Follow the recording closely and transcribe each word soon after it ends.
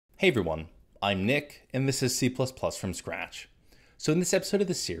Hey everyone, I'm Nick, and this is C++ from scratch. So in this episode of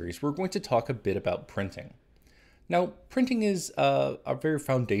the series, we're going to talk a bit about printing. Now, printing is a very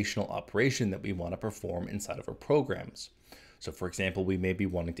foundational operation that we want to perform inside of our programs. So for example, we may be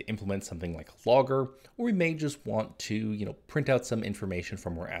wanting to implement something like a logger, or we may just want to, print out some information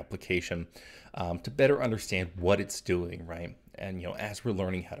from our application to better understand what it's doing, right? And, as we're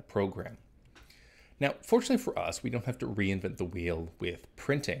learning how to program. Now, fortunately for us, we don't have to reinvent the wheel with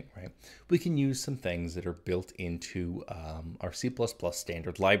printing, right? We can use some things that are built into our C++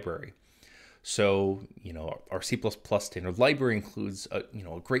 standard library. So, our C++ standard library includes, a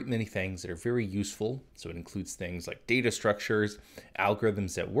great many things that are very useful. So it includes things like data structures,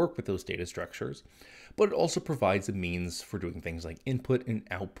 algorithms that work with those data structures, but it also provides a means for doing things like input and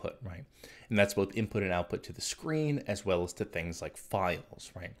output, right? And that's both input and output to the screen, as well as to things like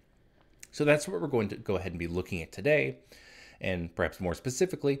files, right? So that's what we're going to go ahead and be looking at today, and perhaps more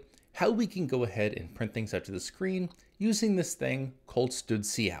specifically, how we can go ahead and print things out to the screen using this thing called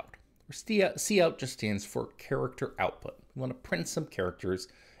std_cout. Cout just stands for character output. We want to print some characters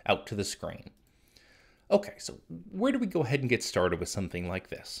out to the screen. Okay, so where do we go ahead and get started with something like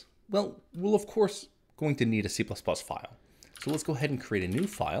this? Well, we're of course going to need a C++ file. So let's go ahead and create a new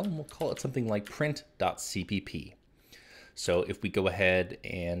file, and we'll call it something like print.cpp. So if we go ahead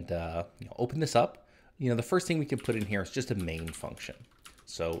and open this up, the first thing we can put in here is just a main function.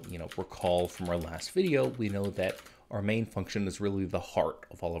 So, recall from our last video, we know that our main function is really the heart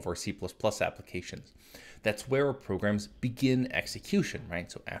of all of our C++ applications. That's where our programs begin execution,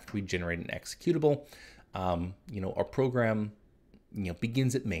 right? So after we generate an executable, our program,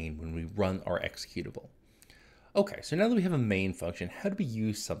 begins at main when we run our executable. Okay, so now that we have a main function, how do we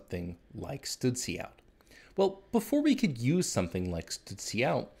use something like std_cout? Well, before we could use something like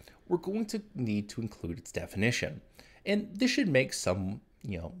std_cout, we're going to need to include its definition. And this should make some,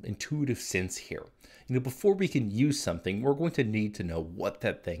 intuitive sense here. Before we can use something, we're going to need to know what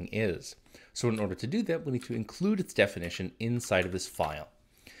that thing is. So in order to do that, we need to include its definition inside of this file.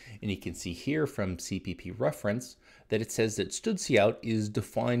 And you can see here from CPP reference that it says that std_cout is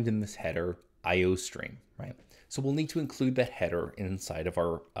defined in this header IO stream, right? So we'll need to include that header inside of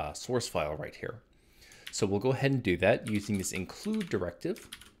our source file right here. So we'll go ahead and do that using this include directive,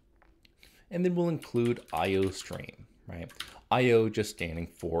 and then we'll include IO stream, right? IO just standing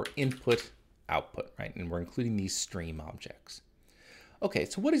for input, output, right? And we're including these stream objects. Okay,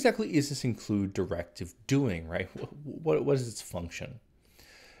 so what exactly is this include directive doing, right? What is its function?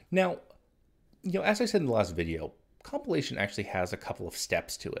 Now, as I said in the last video, compilation actually has a couple of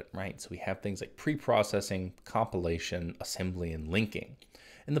steps to it, right? So we have things like pre-processing, compilation, assembly, and linking.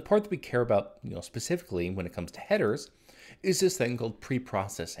 And the part that we care about, specifically when it comes to headers is this thing called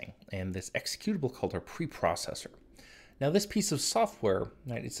pre-processing and this executable called our preprocessor. Now this piece of software,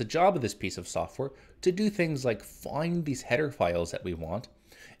 right, it's the job of this piece of software to do things like find these header files that we want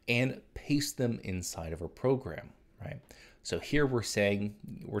and paste them inside of our program, right? So here we're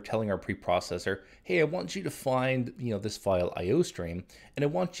telling our preprocessor, hey, I want you to find, this file IO stream, and I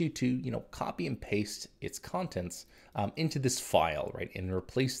want you to, copy and paste its contents into this file, right? And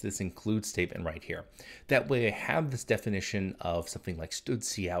replace this include statement right here. That way I have this definition of something like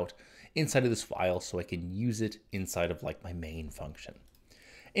std_cout inside of this file so I can use it inside of like my main function.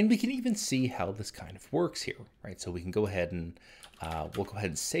 And we can even see how this kind of works here, right? So we can go ahead and we'll go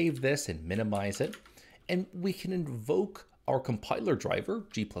ahead and save this and minimize it. And we can invoke our compiler driver,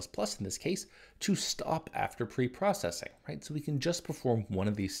 G++ in this case, to stop after pre-processing, right? So we can just perform one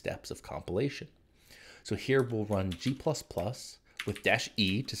of these steps of compilation. So here we'll run G++ with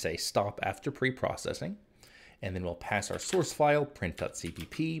 -e to say stop after pre-processing, and then we'll pass our source file,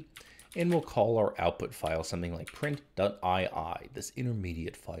 print.cpp, and we'll call our output file something like print.ii, this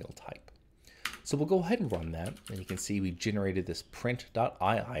intermediate file type. So we'll go ahead and run that, and you can see we generated this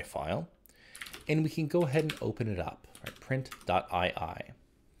print.ii file, and we can go ahead and open it up, right? Print.ii.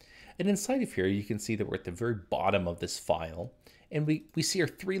 And inside of here, you can see that we're at the very bottom of this file, and we see our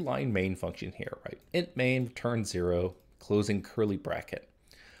 3-line main function here, right? Int main, return 0, closing curly bracket.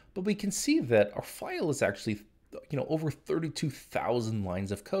 But we can see that our file is actually, over 32,000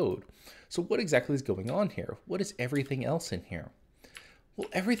 lines of code. So what exactly is going on here? What is everything else in here? Well,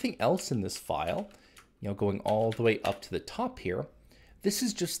 everything else in this file, going all the way up to the top here, this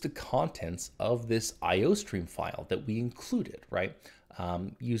is just the contents of this IO stream file that we included, right?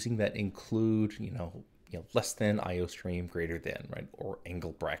 Using that include, less than IO stream, greater than, right? Or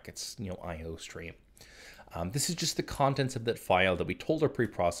angle brackets, IO stream. This is just the contents of that file that we told our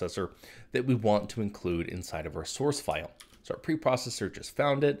preprocessor that we want to include inside of our source file. So our preprocessor just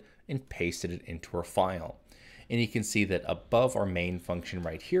found it and pasted it into our file. And you can see that above our main function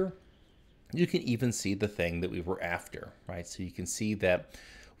right here, you can even see the thing that we were after, right? So you can see that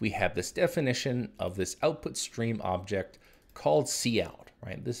we have this definition of this output stream object called cout,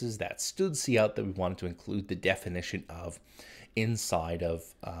 right? This is that std cout that we wanted to include the definition of inside of,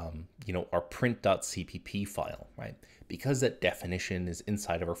 our print.cpp file, right? Because that definition is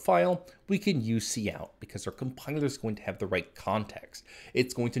inside of our file, we can use cout because our compiler is going to have the right context.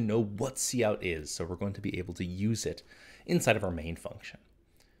 It's going to know what cout is, so we're going to be able to use it inside of our main function.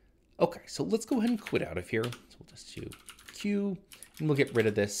 Okay, so let's go ahead and quit out of here. So we'll just do q, and we'll get rid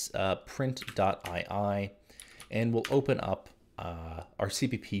of this print.ii, and we'll open up our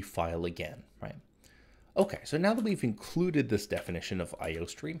CPP file again, right? Okay, so now that we've included this definition of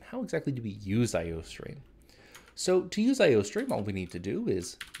IOStream, how exactly do we use IOStream? So to use IOStream, all we need to do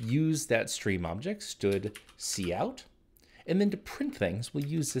is use that stream object, std cout, and then to print things, we'll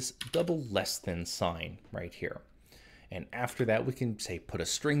use this double less than sign right here. And after that, we can say put a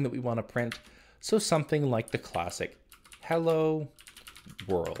string that we want to print. So something like the classic hello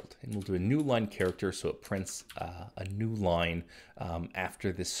world, and we'll do a new line character so it prints a new line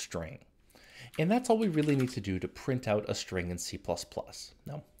after this string. And that's all we really need to do to print out a string in C++.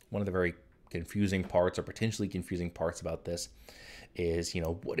 Now, one of the very confusing parts or potentially confusing parts about this is,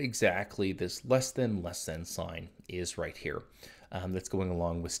 what exactly this less than sign is right here that's going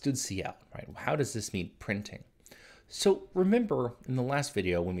along with std cout, right? How does this mean printing? So remember in the last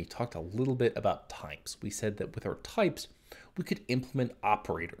video when we talked a little bit about types, we said that with our types, we could implement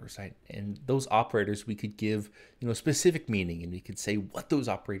operators, right? And those operators we could give, specific meaning, and we could say what those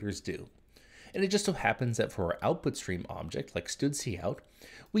operators do. And it just so happens that for our output stream object, like std cout,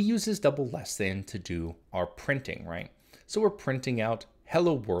 we use this double less than to do our printing, right? So we're printing out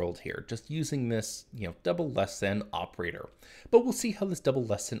hello world here, just using this, double less than operator. But we'll see how this double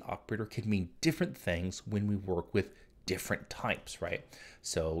less than operator can mean different things when we work with different types, right?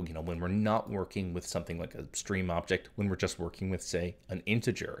 So, when we're not working with something like a stream object, when we're just working with, say, an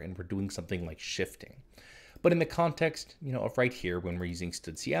integer, and we're doing something like shifting. But in the context, of right here, when we're using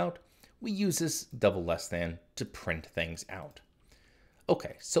std cout, we use this double less than to print things out.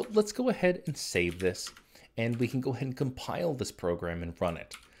 Okay, so let's go ahead and save this, and we can go ahead and compile this program and run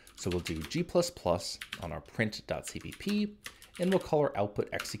it. So we'll do g++ on our print.cpp, and we'll call our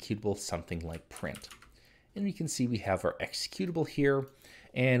output executable something like print. And you can see we have our executable here,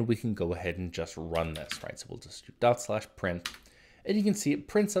 and we can go ahead and just run this, right? So we'll just do /print, and you can see it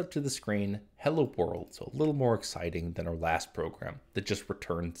prints out to the screen, hello world. So a little more exciting than our last program that just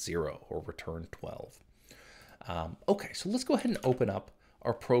returned 0 or returned 12. Okay, so let's go ahead and open up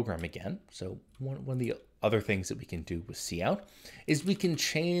our program again. So one of the other things that we can do with cout is we can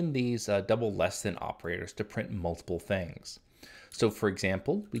chain these double less than operators to print multiple things. So for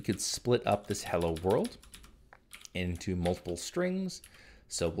example, we could split up this hello world into multiple strings.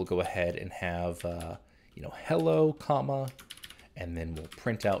 So we'll go ahead and have, hello, comma, and then we'll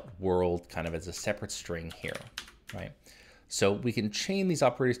print out world kind of as a separate string here, right? So we can chain these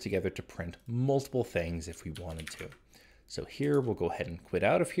operators together to print multiple things if we wanted to. So here we'll go ahead and quit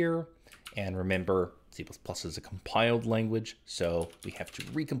out of here. And remember, C++ is a compiled language, so we have to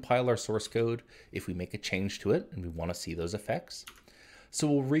recompile our source code if we make a change to it and we want to see those effects. So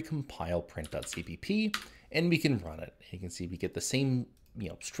we'll recompile print.cpp and we can run it. You can see we get the same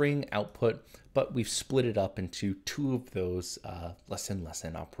string output, but we've split it up into two of those less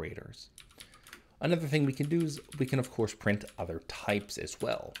than operators. Another thing we can do is we can, of course, print other types as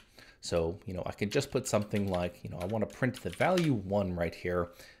well. So, I can just put something like, I want to print the value 1 right here,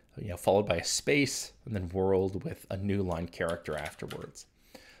 followed by a space and then world with a new line character afterwards.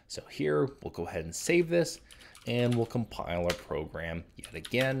 So here we'll go ahead and save this and we'll compile our program yet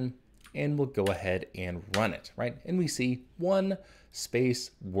again, and we'll go ahead and run it, right? And we see 1 space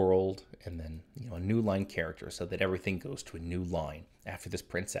world and then, a new line character so that everything goes to a new line after this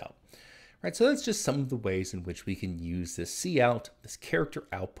prints out. Right, so that's just some of the ways in which we can use this cout, this character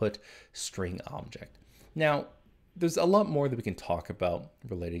output string object. Now, there's a lot more that we can talk about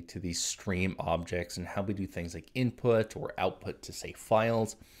related to these stream objects and how we do things like input or output to, say,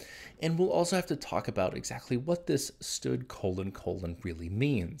 files. And we'll also have to talk about exactly what this std : really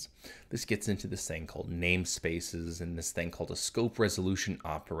means. This gets into this thing called namespaces and this thing called a scope resolution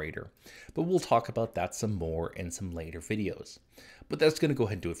operator. But we'll talk about that some more in some later videos. But that's going to go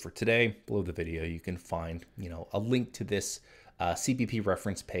ahead and do it for today. Below the video, you can find, a link to this CPP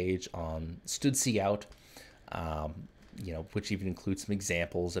reference page on std cout. Which even includes some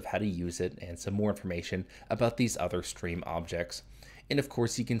examples of how to use it and some more information about these other stream objects. And of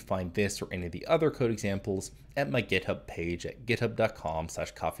course, you can find this or any of the other code examples at my GitHub page at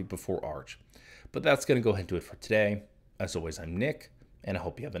github.com/coffeebeforearch. But that's going to go ahead and do it for today. As always, I'm Nick, and I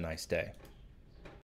hope you have a nice day.